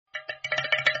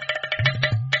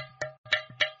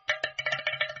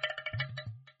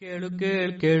ಕೇಳು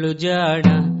ಕೇಳು ಕೇಳು ಜಾಣ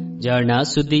ಜಾಣ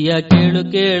ಸುದ್ದಿಯ ಕೇಳು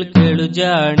ಕೇಳು ಕೇಳು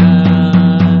ಜಾಣ.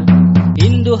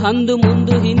 ಇಂದು ಹಂದು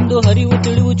ಮುಂದು ಹಿಂದು ಹರಿವು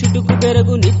ತಿಳಿವು ಚುಟುಕು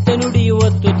ಬೆರಗು ನಿತ್ಯ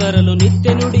ನುಡಿಯುವತ್ತು ತರಲು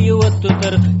ನಿತ್ಯ ನುಡಿಯುವತ್ತು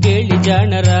ತರಲು ಕೇಳಿ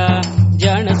ಜಾಣರ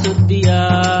ಜಾಣ ಸುದ್ದಿಯ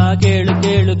ಕೇಳು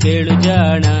ಕೇಳು ಕೇಳು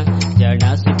ಜಾಣ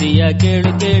ಜಾಣ ಸುದ್ದಿಯ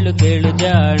ಕೇಳು ಕೇಳು ಕೇಳು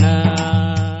ಜಾಣ.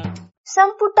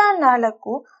 ಸಂಪುಟ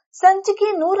 4 ಸಂಚಿಕೆ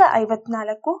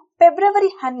 154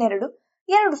 ಫೆಬ್ರವರಿ 12,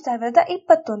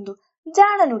 2021.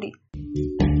 ಜಾಣ ನುಡಿ.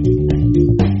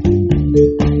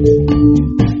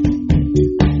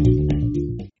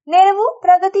 ನೆರವು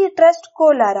ಪ್ರಗತಿ ಟ್ರಸ್ಟ್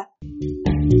ಕೋಲಾರ.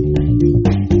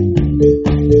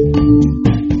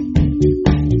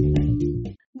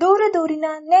 ದೂರ ದೂರಿನ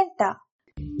ನೆಂಟ.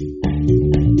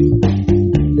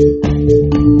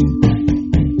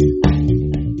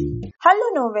 ಹಲ್ಲು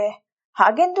ನೋವೆ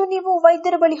ಹಾಗೆಂದು ನೀವು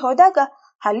ವೈದ್ಯರ ಬಳಿ ಹೋದಾಗ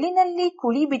ಹಲ್ಲಿನಲ್ಲಿ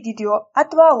ಕುಳಿ ಬಿದ್ದಿದೆಯೋ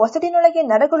ಅಥವಾ ಒಸಡಿನೊಳಗೆ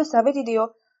ನರಗಳು ಸವೆದಿದೆಯೋ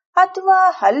ಅಥವಾ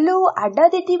ಹಲ್ಲು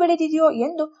ಅಡ್ಡದಿಡ್ಡಿ ಬೆಳೆದಿದೆಯೋ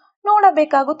ಎಂದು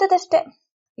ನೋಡಬೇಕಾಗುತ್ತದಷ್ಟೇ.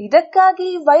 ಇದಕ್ಕಾಗಿ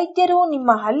ವೈದ್ಯರು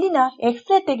ನಿಮ್ಮ ಹಲ್ಲಿನ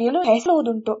ಎಕ್ಸ್ರೇ ತೆಗೆಯಲು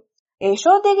ಹೇಳುವುದುಂಟು.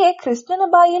 ಯಶೋದೆಗೆ ಕೃಷ್ಣನ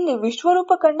ಬಾಯಲ್ಲಿ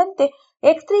ವಿಶ್ವರೂಪ ಕಂಡಂತೆ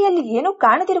ಎಕ್ಸ್ರೇಯಲ್ಲಿ ಏನೂ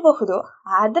ಕಾಣದಿರಬಹುದು,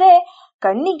 ಆದ್ರೆ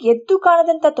ಕಣ್ಣಿಗೆ ಎದ್ದು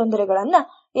ಕಾಣದಂತ ತೊಂದರೆಗಳನ್ನ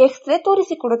ಎಕ್ಸ್ರೇ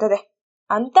ತೋರಿಸಿಕೊಡುತ್ತದೆ.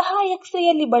 ಅಂತಹ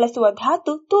ಎಕ್ಸ್ರೇಯಲ್ಲಿ ಬಳಸುವ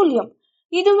ಧಾತು ತೂಲಿಯಂ.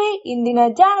 ಇದುವೇ ಇಂದಿನ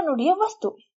ಜಾಣ ನುಡಿಯ ವಸ್ತು.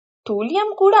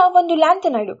 ತೂಲಿಯಂ ಕೂಡ ಒಂದು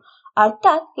ಲ್ಯಾಂಥನೈಡು,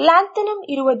 ಅರ್ಥಾತ್ ಲ್ಯಾಂಥನಂ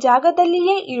ಇರುವ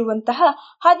ಜಾಗದಲ್ಲಿಯೇ ಇರುವಂತಹ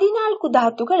 14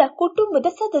 ಧಾತುಗಳ ಕುಟುಂಬದ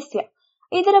ಸದಸ್ಯ.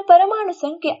 ಇದರ ಪರಮಾಣು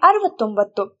ಸಂಖ್ಯೆ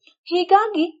 69.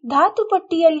 ಹೀಗಾಗಿ ಧಾತು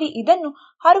ಪಟ್ಟಿಯಲ್ಲಿ ಇದನ್ನು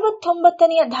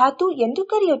 69ನೆಯ ಧಾತು ಎಂದು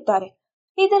ಕರೆಯುತ್ತಾರೆ.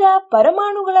 ಇದರ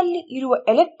ಪರಮಾಣುಗಳಲ್ಲಿ ಇರುವ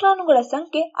ಎಲೆಕ್ಟ್ರಾನುಗಳ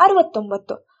ಸಂಖ್ಯೆ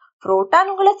 69.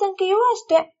 ಪ್ರೋಟಾನುಗಳ ಸಂಖ್ಯೆಯೂ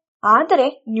ಅಷ್ಟೇ, ಆದರೆ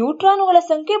ನ್ಯೂಟ್ರಾನುಗಳ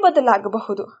ಸಂಖ್ಯೆ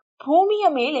ಬದಲಾಗಬಹುದು. ಭೂಮಿಯ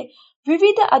ಮೇಲೆ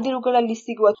ವಿವಿಧ ಅದಿರುಗಳಲ್ಲಿ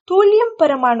ಸಿಗುವ ತೂಲಿಯಂ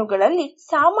ಪರಮಾಣುಗಳಲ್ಲಿ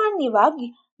ಸಾಮಾನ್ಯವಾಗಿ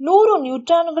 100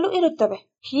 ನ್ಯೂಟ್ರಾನುಗಳು ಇರುತ್ತವೆ.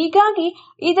 ಹೀಗಾಗಿ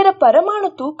ಇದರ ಪರಮಾಣು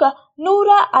ತೂಕ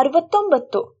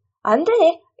 169. ಅಂದರೆ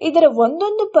ಇದರ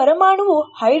ಒಂದೊಂದು ಪರಮಾಣುವು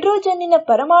ಹೈಡ್ರೋಜನ್ನಿನ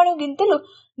ಪರಮಾಣುಗಿಂತಲೂ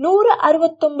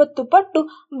 169 ಪಟ್ಟು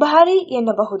ಭಾರಿ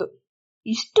ಎನ್ನಬಹುದು.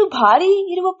 ಇಷ್ಟು ಭಾರಿ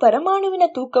ಇರುವ ಪರಮಾಣುವಿನ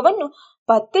ತೂಕವನ್ನು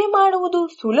ಪತ್ತೆ ಮಾಡುವುದು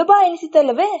ಸುಲಭ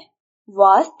ಎನಿಸಿತಲ್ಲವೇ?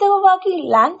 ವಾಸ್ತವವಾಗಿ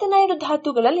ಲ್ಯಾಂಥನೈಡು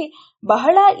ಧಾತುಗಳಲ್ಲಿ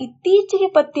ಬಹಳ ಇತ್ತೀಚೆಗೆ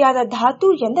ಪತ್ತೆಯಾದ ಧಾತು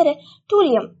ಎಂದರೆ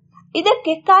ತೂಲಿಯಂ.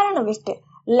 ಇದಕ್ಕೆ ಕಾರಣವೆಷ್ಟೇ,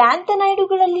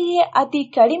 ಲ್ಯಾಂಥನೈಡುಗಳಲ್ಲಿಯೇ ಅತಿ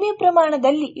ಕಡಿಮೆ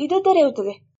ಪ್ರಮಾಣದಲ್ಲಿ ಇದು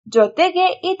ದೊರೆಯುತ್ತದೆ. ಜೊತೆಗೆ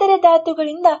ಇತರೆ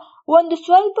ಧಾತುಗಳಿಂದ ಒಂದು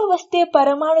ಸ್ವಲ್ಪವಷ್ಟೇ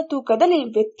ಪರಮಾಣು ತೂಕದಲ್ಲಿ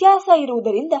ವ್ಯತ್ಯಾಸ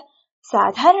ಇರುವುದರಿಂದ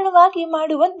ಸಾಧಾರಣವಾಗಿ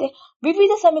ಮಾಡುವಂತೆ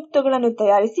ವಿವಿಧ ಸಂಯುಕ್ತಗಳನ್ನು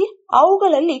ತಯಾರಿಸಿ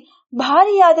ಅವುಗಳಲ್ಲಿ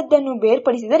ಭಾರಿಯಾದದ್ದನ್ನು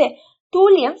ಬೇರ್ಪಡಿಸಿದರೆ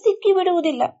ತೂಲಿಯಂ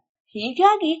ಸಿಕ್ಕಿಬಿಡುವುದಿಲ್ಲ.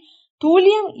 ಹೀಗಾಗಿ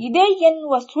ತೂಲಿಯಂ ಇದೆ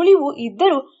ಎನ್ನುವ ಸುಳಿವು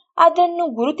ಇದ್ದರೂ ಅದನ್ನು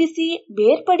ಗುರುತಿಸಿ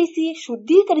ಬೇರ್ಪಡಿಸಿ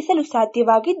ಶುದ್ಧೀಕರಿಸಲು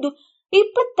ಸಾಧ್ಯವಾಗಿದ್ದು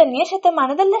 20ನೇ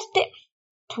ಶತಮಾನದಲ್ಲಷ್ಟೇ.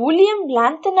 ತೂಲಿಯಂ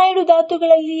ಲ್ಯಾಂಥನೈಡು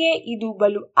ಧಾತುಗಳಲ್ಲಿಯೇ ಇದು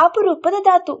ಬಲು ಅಪರೂಪದ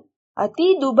ಧಾತು. ಅತಿ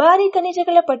ದುಬಾರಿ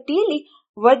ಖನಿಜಗಳ ಪಟ್ಟಿಯಲ್ಲಿ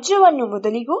ವಜ್ರವನ್ನು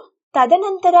ಮೊದಲಿಗೂ,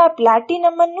 ತದನಂತರ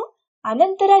ಪ್ಲಾಟಿನಂ ಅನ್ನು,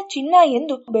 ಅನಂತರ ಚಿನ್ನ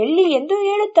ಎಂದು, ಬೆಳ್ಳಿ ಎಂದು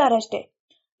ಹೇಳುತ್ತಾರಷ್ಟೇ.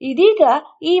 ಇದೀಗ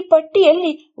ಈ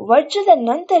ಪಟ್ಟಿಯಲ್ಲಿ ವಜ್ರದ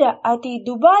ನಂತರ ಅತಿ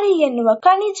ದುಬಾರಿ ಎನ್ನುವ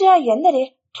ಖನಿಜ ಎಂದರೆ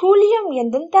ತೂಲಿಯಂ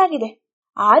ಎಂದಂತಾಗಿದೆ.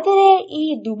 ಆದರೆ ಈ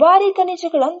ದುಬಾರಿ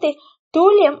ಖನಿಜಗಳಂತೆ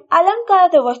ತೂಲಿಯಂ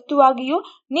ಅಲಂಕಾರದ ವಸ್ತುವಾಗಿಯೂ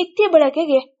ನಿತ್ಯ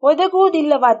ಬಳಕೆಗೆ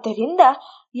ಒದಗುವುದಿಲ್ಲವಾದ್ದರಿಂದ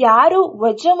ಯಾರು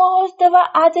ವಜ್ರ ಮಹೋತ್ಸವ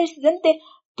ಆಚರಿಸಿದಂತೆ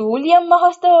ತೂಲಿಯಂ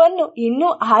ಮಹೋತ್ಸವವನ್ನು ಇನ್ನೂ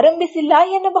ಆರಂಭಿಸಿಲ್ಲ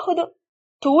ಎನ್ನಬಹುದು.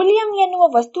 ತೂಲಿಯಂ ಎನ್ನುವ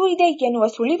ವಸ್ತು ಇದೆ ಎನ್ನುವ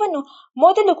ಸುಳಿವನ್ನು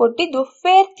ಮೊದಲು ಕೊಟ್ಟಿದ್ದು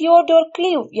ಫೇರ್ ಥಿಯೋಡೋರ್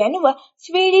ಕ್ಲೀವ್ ಎನ್ನುವ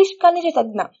ಸ್ವೀಡಿಶ್ ಖನಿಜ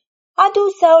ತಜ್ಞ. ಅದು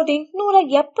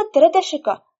 1870ರ ದಶಕ.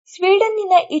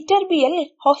 ಸ್ವೀಡನ್ನಿನ ಇಟರ್ಬಿಯಲ್ಲಿ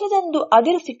ಹೊಸದೊಂದು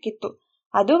ಅದಿರು ಸಿಕ್ಕಿತ್ತು.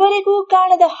 ಅದುವರೆಗೂ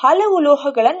ಕಾಣದ ಹಲವು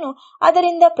ಲೋಹಗಳನ್ನು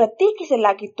ಅದರಿಂದ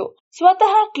ಪ್ರತ್ಯೇಕಿಸಲಾಗಿತ್ತು.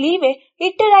 ಸ್ವತಃ ಕ್ಲೀವೆ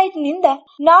ಇಟರೈಟ್ನಿಂದ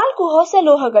 4 ಹೊಸ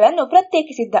ಲೋಹಗಳನ್ನು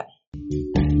ಪ್ರತ್ಯೇಕಿಸಿದ್ದ.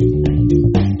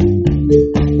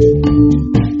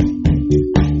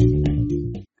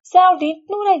 ಸಾವಿರದ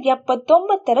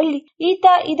 1879ರಲ್ಲಿ ಈತ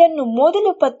ಇದನ್ನು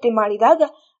ಮೊದಲು ಪತ್ತೆ ಮಾಡಿದಾಗ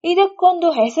ಇದಕ್ಕೊಂದು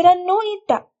ಹೆಸರನ್ನೂ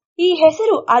ಇಟ್ಟ. ಈ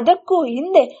ಹೆಸರು ಅದಕ್ಕೂ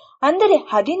ಹಿಂದೆ ಅಂದರೆ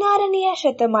 16ನೇ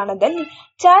ಶತಮಾನದಲ್ಲಿ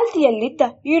ಚಾಲ್ತಿಯಲ್ಲಿದ್ದ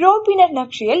ಯುರೋಪಿನ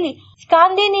ನಕ್ಷೆಯಲ್ಲಿ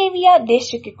ಸ್ಕಾಂಡಿನೇವಿಯಾ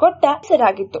ದೇಶಕ್ಕೆ ಕೊಟ್ಟ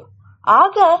ಹೆಸರಾಗಿತ್ತು.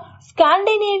 ಆಗ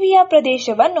ಸ್ಕಾಂಡಿನೇವಿಯಾ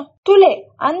ಪ್ರದೇಶವನ್ನು ತುಲೆ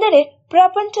ಅಂದರೆ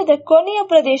ಪ್ರಪಂಚದ ಕೊನೆಯ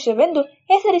ಪ್ರದೇಶವೆಂದು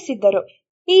ಹೆಸರಿಸಿದ್ದರು.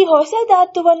 ಈ ಹೊಸ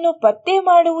ಧಾತುವನ್ನು ಪತ್ತೆ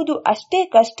ಮಾಡುವುದು ಅಷ್ಟೇ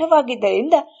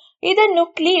ಕಷ್ಟವಾಗಿದ್ದರಿಂದ ಇದನ್ನು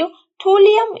ಕ್ಲೀವ್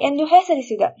ಥೂಲಿಯಂ ಎಂದು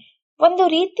ಹೆಸರಿಸಿದ. ಒಂದು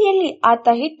ರೀತಿಯಲ್ಲಿ ಆತ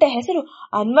ಇಟ್ಟ ಹೆಸರು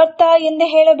ಅನ್ವರ್ಥ ಎಂದೇ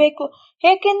ಹೇಳಬೇಕು.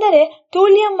 ಏಕೆಂದರೆ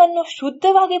ತೂಲಿಯಂ ಅನ್ನು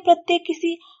ಶುದ್ಧವಾಗಿ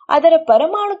ಪ್ರತ್ಯೇಕಿಸಿ ಅದರ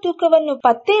ಪರಮಾಣು ತೂಕವನ್ನು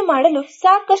ಪತ್ತೆ ಮಾಡಲು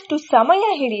ಸಾಕಷ್ಟು ಸಮಯ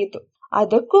ಹಿಡಿಯಿತು.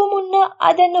 ಅದಕ್ಕೂ ಮುನ್ನ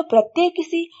ಅದನ್ನು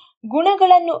ಪ್ರತ್ಯೇಕಿಸಿ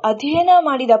ಗುಣಗಳನ್ನು ಅಧ್ಯಯನ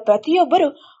ಮಾಡಿದ ಪ್ರತಿಯೊಬ್ಬರು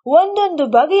ಒಂದೊಂದು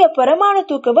ಬಗೆಯ ಪರಮಾಣು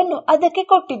ತೂಕವನ್ನು ಅದಕ್ಕೆ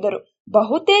ಕೊಟ್ಟಿದ್ದರು.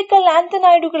 ಬಹುತೇಕ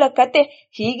ಲ್ಯಾಂಥನೈಡುಗಳ ಕತೆ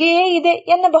ಹೀಗೆಯೇ ಇದೆ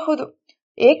ಎನ್ನಬಹುದು.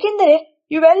 ಏಕೆಂದರೆ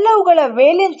ಇವೆಲ್ಲವುಗಳ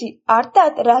ವೇಲೆನ್ಸಿ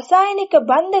ಅರ್ಥಾತ್ ರಾಸಾಯನಿಕ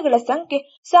ಬಂಧಗಳ ಸಂಖ್ಯೆ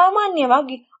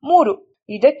ಸಾಮಾನ್ಯವಾಗಿ 3.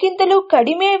 ಇದಕ್ಕಿಂತಲೂ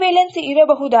ಕಡಿಮೆ ವೇಲೆನ್ಸಿ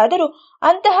ಇರಬಹುದಾದರೂ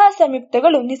ಅಂತಹ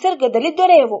ಸಂಯುಕ್ತಗಳು ನಿಸರ್ಗದಲ್ಲಿ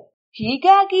ದೊರೆಯವು.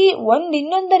 ಹೀಗಾಗಿ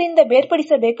ಒಂದಿನ್ನೊಂದರಿಂದ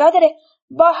ಬೇರ್ಪಡಿಸಬೇಕಾದರೆ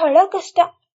ಬಹಳ ಕಷ್ಟ.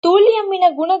 ತೂಲಿಯಂನ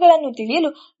ಗುಣಗಳನ್ನು ತಿಳಿಯಲು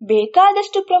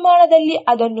ಬೇಕಾದಷ್ಟು ಪ್ರಮಾಣದಲ್ಲಿ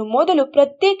ಅದನ್ನು ಮೊದಲು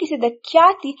ಪ್ರತ್ಯೇಕಿಸಿದ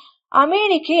ಖ್ಯಾತಿ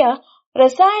ಅಮೆರಿಕೆಯ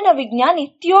ರಸಾಯನ ವಿಜ್ಞಾನಿ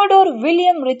ಥಿಯೋಡೋರ್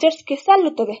ವಿಲಿಯಂ ರಿಚರ್ಡ್ಸ್ಗೆ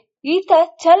ಸಲ್ಲುತ್ತದೆ. ಈತ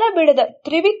ಛಲ ಬಿಡದ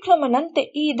ತ್ರಿವಿಕ್ರಮನಂತೆ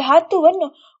ಈ ಧಾತುವನ್ನು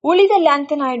ಉಳಿದ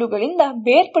ಲ್ಯಾಂಥನೈಡುಗಳಿಂದ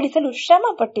ಬೇರ್ಪಡಿಸಲು ಶ್ರಮ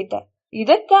ಪಟ್ಟಿದ್ದ.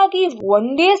 ಇದಕ್ಕಾಗಿ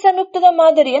ಒಂದೇ ಸಂಯುಕ್ತದ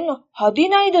ಮಾದರಿಯನ್ನು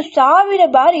 15,000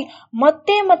 ಬಾರಿ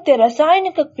ಮತ್ತೆ ಮತ್ತೆ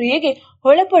ರಾಸಾಯನಿಕ ಕ್ರಿಯೆಗೆ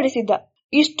ಒಳಪಡಿಸಿದ್ದ.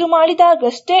 ಇಷ್ಟು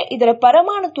ಮಾಡಿದಾಗಷ್ಟೇ ಇದರ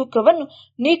ಪರಮಾಣು ತೂಕವನ್ನು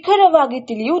ನಿಖರವಾಗಿ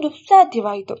ತಿಳಿಯುವುದು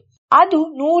ಸಾಧ್ಯವಾಯಿತು. ಅದು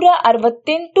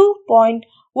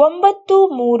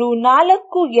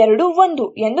 168.93421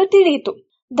 ಎಂದು ತಿಳಿಯಿತು.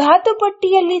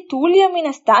 ಧಾತುಪಟ್ಟಿಯಲ್ಲಿ ತೂಲಿಯಂನ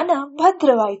ಸ್ಥಾನ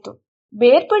ಭದ್ರವಾಯಿತು.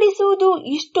 ಬೇರ್ಪಡಿಸುವುದು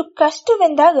ಇಷ್ಟು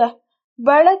ಕಷ್ಟವೆಂದಾಗ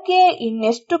ಬಳಕೆ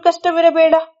ಇನ್ನೆಷ್ಟು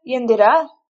ಕಷ್ಟವಿರಬೇಡ ಎಂದಿರಾ?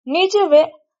 ನಿಜವೇ.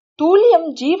 ತೂಲಿಯಂ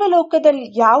ಜೀವಲೋಕದಲ್ಲಿ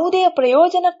ಯಾವುದೇ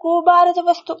ಪ್ರಯೋಜನಕ್ಕೂ ಬಾರದ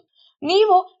ವಸ್ತು.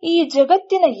 ನೀವು ಈ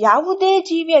ಜಗತ್ತಿನ ಯಾವುದೇ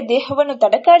ಜೀವಿಯ ದೇಹವನ್ನು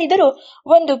ತಡಕಾಡಿದರೂ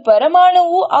ಒಂದು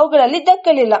ಪರಮಾಣುವು ಅವುಗಳಲ್ಲಿ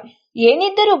ದಕ್ಕಲಿಲ್ಲ.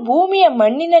 ಏನಿದ್ದರೂ ಭೂಮಿಯ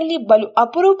ಮಣ್ಣಿನಲ್ಲಿ ಬಲು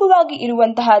ಅಪರೂಪವಾಗಿ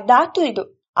ಇರುವಂತಹ ಧಾತು ಇದು.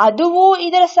 ಅದುವೂ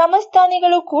ಇದರ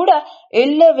ಸಮಸ್ಥಾನಿಗಳು ಕೂಡ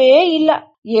ಇಲ್ಲವೇ ಇಲ್ಲ.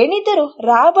 ಏನಿದ್ದರೂ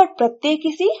ರಾಬರ್ಟ್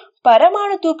ಪ್ರತ್ಯೇಕಿಸಿ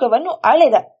ಪರಮಾಣು ತೂಕವನ್ನು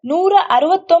ಅಳೆದ.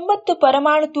 169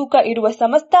 ಪರಮಾಣು ತೂಕ ಇರುವ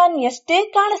ಸಮಸ್ಥಾನಿಯಷ್ಟೇ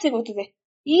ಕಾಣಸಿಗುತ್ತದೆ.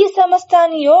 ಈ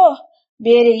ಸಮಸ್ಥಾನಿಯೋ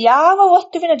ಬೇರೆ ಯಾವ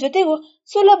ವಸ್ತುವಿನ ಜೊತೆಗೂ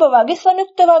ಸುಲಭವಾಗಿ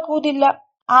ಸಂಯುಕ್ತವಾಗುವುದಿಲ್ಲ.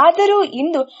 ಆದರೂ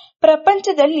ಇಂದು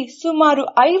ಪ್ರಪಂಚದಲ್ಲಿ ಸುಮಾರು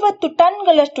 50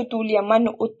 ಟನ್ಗಳಷ್ಟು ತೂಲಿಯಂ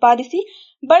ಅನ್ನು ಉತ್ಪಾದಿಸಿ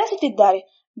ಬಳಸುತ್ತಿದ್ದಾರೆ.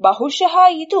 ಬಹುಶಃ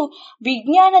ಇದು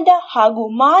ವಿಜ್ಞಾನದ ಹಾಗೂ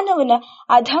ಮಾನವನ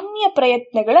ಅದಮ್ಯ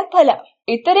ಪ್ರಯತ್ನಗಳ ಫಲ.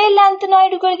 ಇತರೆ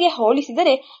ಲ್ಯಾಂಥನೈಡುಗಳಿಗೆ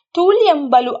ಹೋಲಿಸಿದರೆ ತೂಲಿಯಂ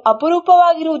ಬಲು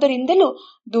ಅಪರೂಪವಾಗಿರುವುದರಿಂದಲೂ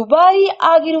ದುಬಾರಿ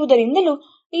ಆಗಿರುವುದರಿಂದಲೂ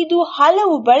ಇದು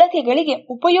ಹಲವು ಬಳಕೆಗಳಿಗೆ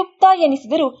ಉಪಯುಕ್ತ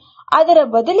ಎನಿಸಿದರೂ ಅದರ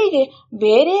ಬದಲಿಗೆ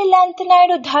ಬೇರೆ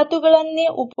ಲ್ಯಾಂಥನೈಡು ಧಾತುಗಳನ್ನೇ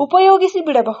ಉಪಯೋಗಿಸಿ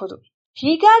ಬಿಡಬಹುದು.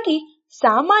 ಹೀಗಾಗಿ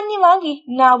ಸಾಮಾನ್ಯವಾಗಿ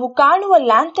ನಾವು ಕಾಣುವ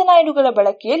ಲ್ಯಾಂಥನೈಡುಗಳ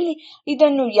ಬಳಕೆಯಲ್ಲಿ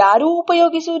ಇದನ್ನು ಯಾರೂ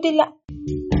ಉಪಯೋಗಿಸುವುದಿಲ್ಲ.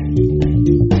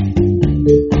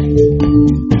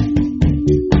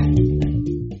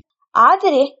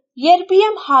 ಆದರೆ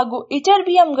ಎರ್ಬಿಯಂ ಹಾಗೂ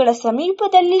ಇಟರ್ಬಿಯಂಗಳ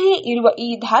ಸಮೀಪದಲ್ಲಿಯೇ ಇರುವ ಈ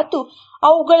ಧಾತು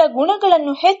ಅವುಗಳ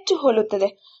ಗುಣಗಳನ್ನು ಹೆಚ್ಚು ಹೋಲುತ್ತದೆ.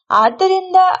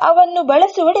 ಆದ್ದರಿಂದ ಅವನ್ನು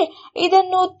ಬಳಸುವಡೆ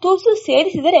ಇದನ್ನು ತುಸು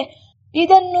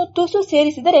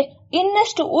ಸೇರಿಸಿದರೆ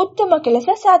ಇನ್ನಷ್ಟು ಉತ್ತಮ ಕೆಲಸ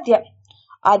ಸಾಧ್ಯ.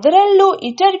 ಅದರಲ್ಲೂ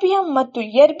ಇಟರ್ಬಿಯಂ ಮತ್ತು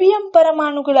ಎರ್ಬಿಯಂ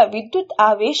ಪರಮಾಣುಗಳ ವಿದ್ಯುತ್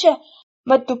ಆವೇಶ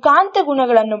ಮತ್ತು ಕಾಂತ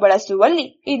ಗುಣಗಳನ್ನು ಬಳಸುವಲ್ಲಿ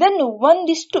ಇದನ್ನು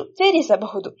ಒಂದಿಷ್ಟು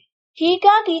ಸೇರಿಸಬಹುದು.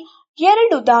 ಹೀಗಾಗಿ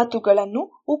ಎರಡು ಧಾತುಗಳನ್ನು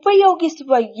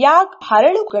ಉಪಯೋಗಿಸುವ ಯಾಗ್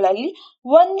ಹರಳುಗಳಲ್ಲಿ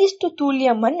ಒಂದಿಷ್ಟು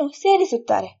ತೂಲಿಯಂ ಅನ್ನು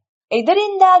ಸೇರಿಸುತ್ತಾರೆ.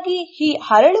 ಇದರಿಂದಾಗಿ ಈ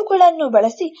ಹರಳುಗಳನ್ನು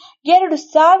ಬಳಸಿ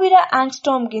 2000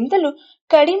 ಆಂಗ್ಸ್ಟ್ರಾಮ್ಗಿಂತಲೂ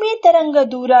ಕಡಿಮೆ ತರಂಗ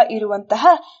ದೂರ ಇರುವಂತಹ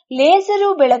ಲೇಸರು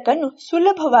ಬೆಳಕನ್ನು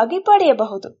ಸುಲಭವಾಗಿ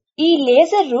ಪಡೆಯಬಹುದು. ಈ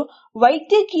ಲೇಸರು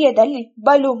ವೈದ್ಯಕೀಯದಲ್ಲಿ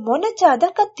ಬಲು ಮೊನಚಾದ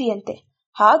ಕತ್ತಿಯಂತೆ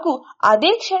ಹಾಗೂ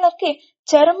ಅದೇ ಕ್ಷಣಕ್ಕೆ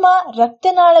ಚರ್ಮ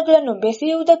ರಕ್ತನಾಳಗಳನ್ನು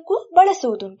ಬೆಸೆಯುವುದಕ್ಕೂ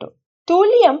ಬಳಸುವುದುಂಟು.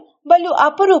 ತೂಲಿಯಂ ಬಲು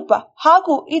ಅಪರೂಪ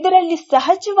ಹಾಗೂ ಇದರಲ್ಲಿ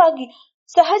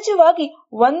ಸಹಜವಾಗಿ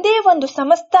ಒಂದೇ ಒಂದು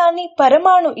ಸಮಸ್ಥಾನಿ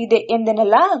ಪರಮಾಣು ಇದೆ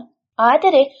ಎಂದೆನಲ್ಲ.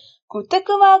 ಆದರೆ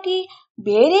ಕೃತಕವಾಗಿ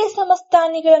ಬೇರೆ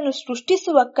ಸಮಸ್ಥಾನಿಗಳನ್ನು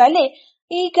ಸೃಷ್ಟಿಸುವ ಕಲೆ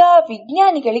ಈಗ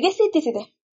ವಿಜ್ಞಾನಿಗಳಿಗೆ ಸಿದ್ಧಿಸಿದೆ.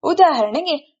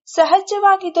 ಉದಾಹರಣೆಗೆ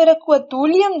ಸಹಜವಾಗಿ ದೊರಕುವ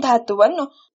ತೂಲಿಯಂ ಧಾತುವನ್ನು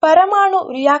ಪರಮಾಣು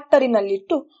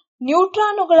ರಿಯಾಕ್ಟರಿನಲ್ಲಿಟ್ಟು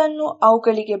ನ್ಯೂಟ್ರಾನುಗಳನ್ನು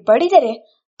ಅವುಗಳಿಗೆ ಬಡಿದರೆ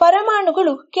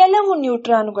ಪರಮಾಣುಗಳು ಕೆಲವು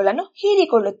ನ್ಯೂಟ್ರಾನುಗಳನ್ನು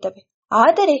ಹೀರಿಕೊಳ್ಳುತ್ತವೆ.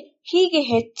 ಆದರೆ ಹೀಗೆ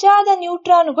ಹೆಚ್ಚಾದ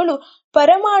ನ್ಯೂಟ್ರಾನುಗಳು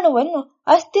ಪರಮಾಣುವನ್ನು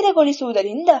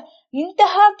ಅಸ್ಥಿರಗೊಳಿಸುವುದರಿಂದ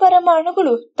ಇಂತಹ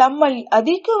ಪರಮಾಣುಗಳು ತಮ್ಮಲ್ಲಿ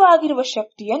ಅಧಿಕವಾಗಿರುವ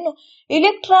ಶಕ್ತಿಯನ್ನು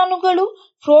ಇಲೆಕ್ಟ್ರಾನುಗಳು,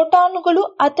 ಪ್ರೋಟಾನುಗಳು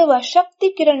ಅಥವಾ ಶಕ್ತಿ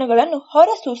ಕಿರಣಗಳನ್ನು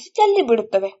ಹೊರಸೂಸಿ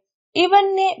ಚೆಲ್ಲಿಬಿಡುತ್ತವೆ.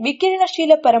 ಇವನ್ನೇ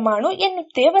ವಿಕಿರಣಶೀಲ ಪರಮಾಣು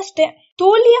ಎನ್ನುತ್ತೇವಷ್ಟೇ.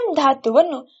 ತೂಲಿಯಂ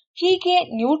ಧಾತುವನ್ನು ಹೀಗೆ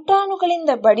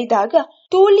ನ್ಯೂಟ್ರಾನುಗಳಿಂದ ಬಡಿದಾಗ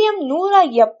ತೂಲಿಯಂ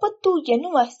 170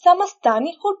 ಎನ್ನುವ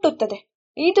ಸಮಸ್ಥಾನಿ ಹುಟ್ಟುತ್ತದೆ.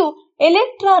 ಇದು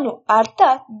ಎಲೆಕ್ಟ್ರಾನು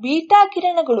ಅರ್ಥಾತ್ ಬೀಟಾ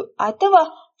ಕಿರಣಗಳು ಅಥವಾ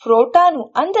ಪ್ರೋಟಾನು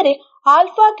ಅಂದರೆ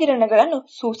ಆಲ್ಫಾ ಕಿರಣಗಳನ್ನು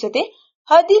ಸೂಸದೆ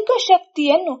ಅಧಿಕ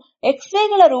ಶಕ್ತಿಯನ್ನು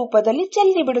ಎಕ್ಸ್ರೇಗಳ ರೂಪದಲ್ಲಿ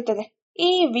ಚೆಲ್ಲಿಬಿಡುತ್ತದೆ.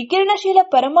 ಈ ವಿಕಿರಣಶೀಲ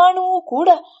ಪರಮಾಣುವು ಕೂಡ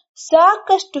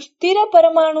ಸಾಕಷ್ಟು ಸ್ಥಿರ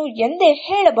ಪರಮಾಣು ಎಂದೇ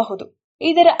ಹೇಳಬಹುದು.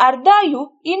 ಇದರ ಆರ್ದ್ರಾಯು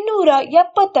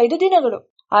 275 ದಿನಗಳು.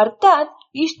 ಅರ್ಥಾತ್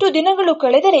ಇಷ್ಟು ದಿನಗಳು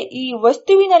ಕಳೆದರೆ ಈ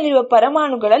ವಸ್ತುವಿನಲ್ಲಿರುವ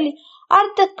ಪರಮಾಣುಗಳಲ್ಲಿ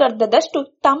ಅರ್ಧಕ್ಕರ್ಧದಷ್ಟು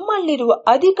ತಮ್ಮಲ್ಲಿರುವ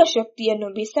ಅಧಿಕ ಶಕ್ತಿಯನ್ನು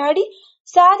ಬಿಸಾಡಿ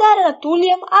ಸಾಧಾರಣ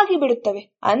ತೂಲಿಯಂ ಆಗಿಬಿಡುತ್ತವೆ.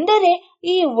 ಅಂದರೆ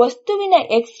ಈ ವಸ್ತುವಿನ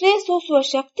ಎಕ್ಸ್ರೇ ಸೂಸುವ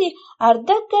ಶಕ್ತಿ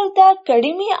ಅರ್ಧಕ್ಕರ್ಧ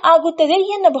ಕಡಿಮೆ ಆಗುತ್ತದೆ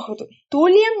ಎನ್ನಬಹುದು.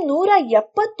 ತೂಲಿಯಂ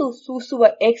 170 ಸೂಸುವ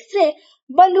ಎಕ್ಸ್ರೇ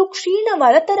ಬಲು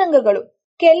ಕ್ಷೀಣವಾದ ತರಂಗಗಳು.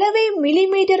 ಕೆಲವೇ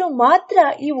ಮಿಲಿಮೀಟರ್ ಮಾತ್ರ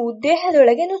ಇವು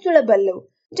ದೇಹದೊಳಗೆ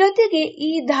ನುಸುಳಬಲ್ಲವು. ಜೊತೆಗೆ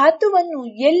ಈ ಧಾತುವನ್ನು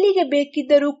ಎಲ್ಲಿಗೆ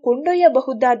ಬೇಕಿದ್ದರೂ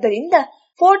ಕೊಂಡೊಯ್ಯಬಹುದಾದ್ದರಿಂದ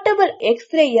ಪೋರ್ಟಬಲ್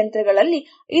ಎಕ್ಸ್ರೇ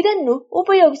ಯಂತ್ರಗಳಲ್ಲಿ ಇದನ್ನು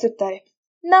ಉಪಯೋಗಿಸುತ್ತಾರೆ.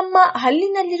 ನಮ್ಮ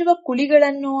ಹಲ್ಲಿನಲ್ಲಿರುವ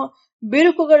ಕುಳಿಗಳನ್ನು,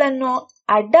 ಬಿರುಕುಗಳನ್ನು,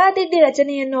 ಅಡ್ಡಾದಿಡ್ಡಿ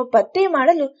ರಚನೆಯನ್ನು ಪತ್ತೆ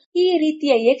ಮಾಡಲು ಈ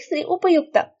ರೀತಿಯ ಎಕ್ಸ್ರೇ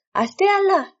ಉಪಯುಕ್ತ. ಅಷ್ಟೇ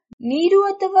ಅಲ್ಲ, ನೀರು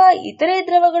ಅಥವಾ ಇತರೆ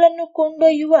ದ್ರವಗಳನ್ನು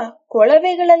ಕೊಂಡೊಯ್ಯುವ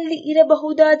ಕೊಳವೆಗಳಲ್ಲಿ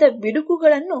ಇರಬಹುದಾದ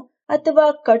ಬಿರುಕುಗಳನ್ನು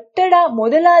ಅಥವಾ ಕಟ್ಟಡ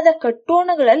ಮೊದಲಾದ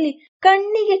ಕಟ್ಟೋಣಗಳಲ್ಲಿ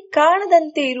ಕಣ್ಣಿಗೆ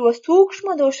ಕಾಣದಂತೆ ಇರುವ ಸೂಕ್ಷ್ಮ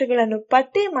ದೋಷಗಳನ್ನು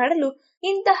ಪತ್ತೆ ಮಾಡಲು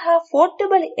ಇಂತಹ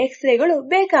ಪೋರ್ಟಬಲ್ ಎಕ್ಸ್ರೇಗಳು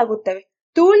ಬೇಕಾಗುತ್ತವೆ.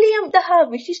 ತೂಲಿಯಂತಹ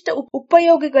ವಿಶಿಷ್ಟ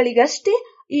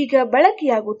ಉಪಯೋಗಗಳಿಗಷ್ಟೇ ಈಗ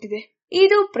ಬಳಕೆಯಾಗುತ್ತಿದೆ.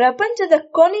 ಇದು ಪ್ರಪಂಚದ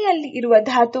ಕೊನೆಯಲ್ಲಿ ಇರುವ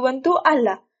ಧಾತುವಂತೂ ಅಲ್ಲ.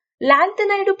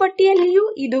 ಲ್ಯಾಂಥನೈಡ್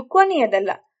ಪಟ್ಟಿಯಲ್ಲಿಯೂ ಇದು ಕೊನೆಯದಲ್ಲ.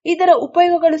 ಇದರ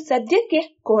ಉಪಯೋಗಗಳು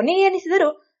ಸದ್ಯಕ್ಕೆ ಕೊನೆ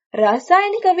ಎನಿಸಿದರೂ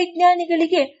ರಾಸಾಯನಿಕ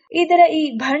ವಿಜ್ಞಾನಿಗಳಿಗೆ ಇದರ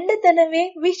ಈ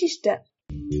ಭಂಡತನವೇ ವಿಶಿಷ್ಟ.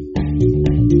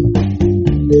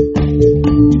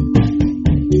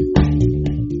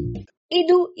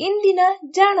 ಇದು ಇಂದಿನ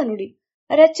ಜಾಣ ನುಡಿ.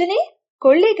 ರಚನೆ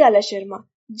ಕೊಳ್ಳೇಗಾಲ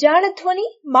ಶರ್ಮಾ. ಜಾಣ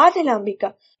ಧ್ವನಿ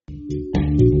ಮಾದಲಾಂಬಿಕಾ.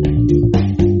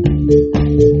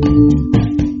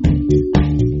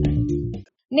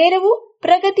 ನೆರವು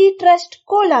ಪ್ರಗತಿ ಟ್ರಸ್ಟ್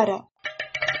ಕೋಲಾರ.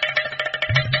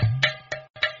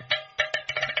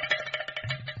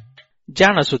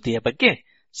 ಜಾಣ ಸುದ್ದಿಯ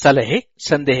ಬಗ್ಗೆ ಸಲಹೆ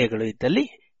ಸಂದೇಹಗಳು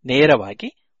ಇದ್ದಲ್ಲಿ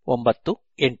ನೇರವಾಗಿ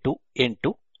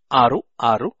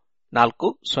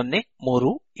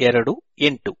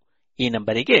 9886640328 ಈ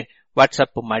ನಂಬರಿಗೆ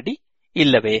ವಾಟ್ಸಪ್ ಮಾಡಿ,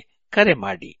 ಇಲ್ಲವೇ ಕರೆ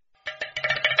ಮಾಡಿ.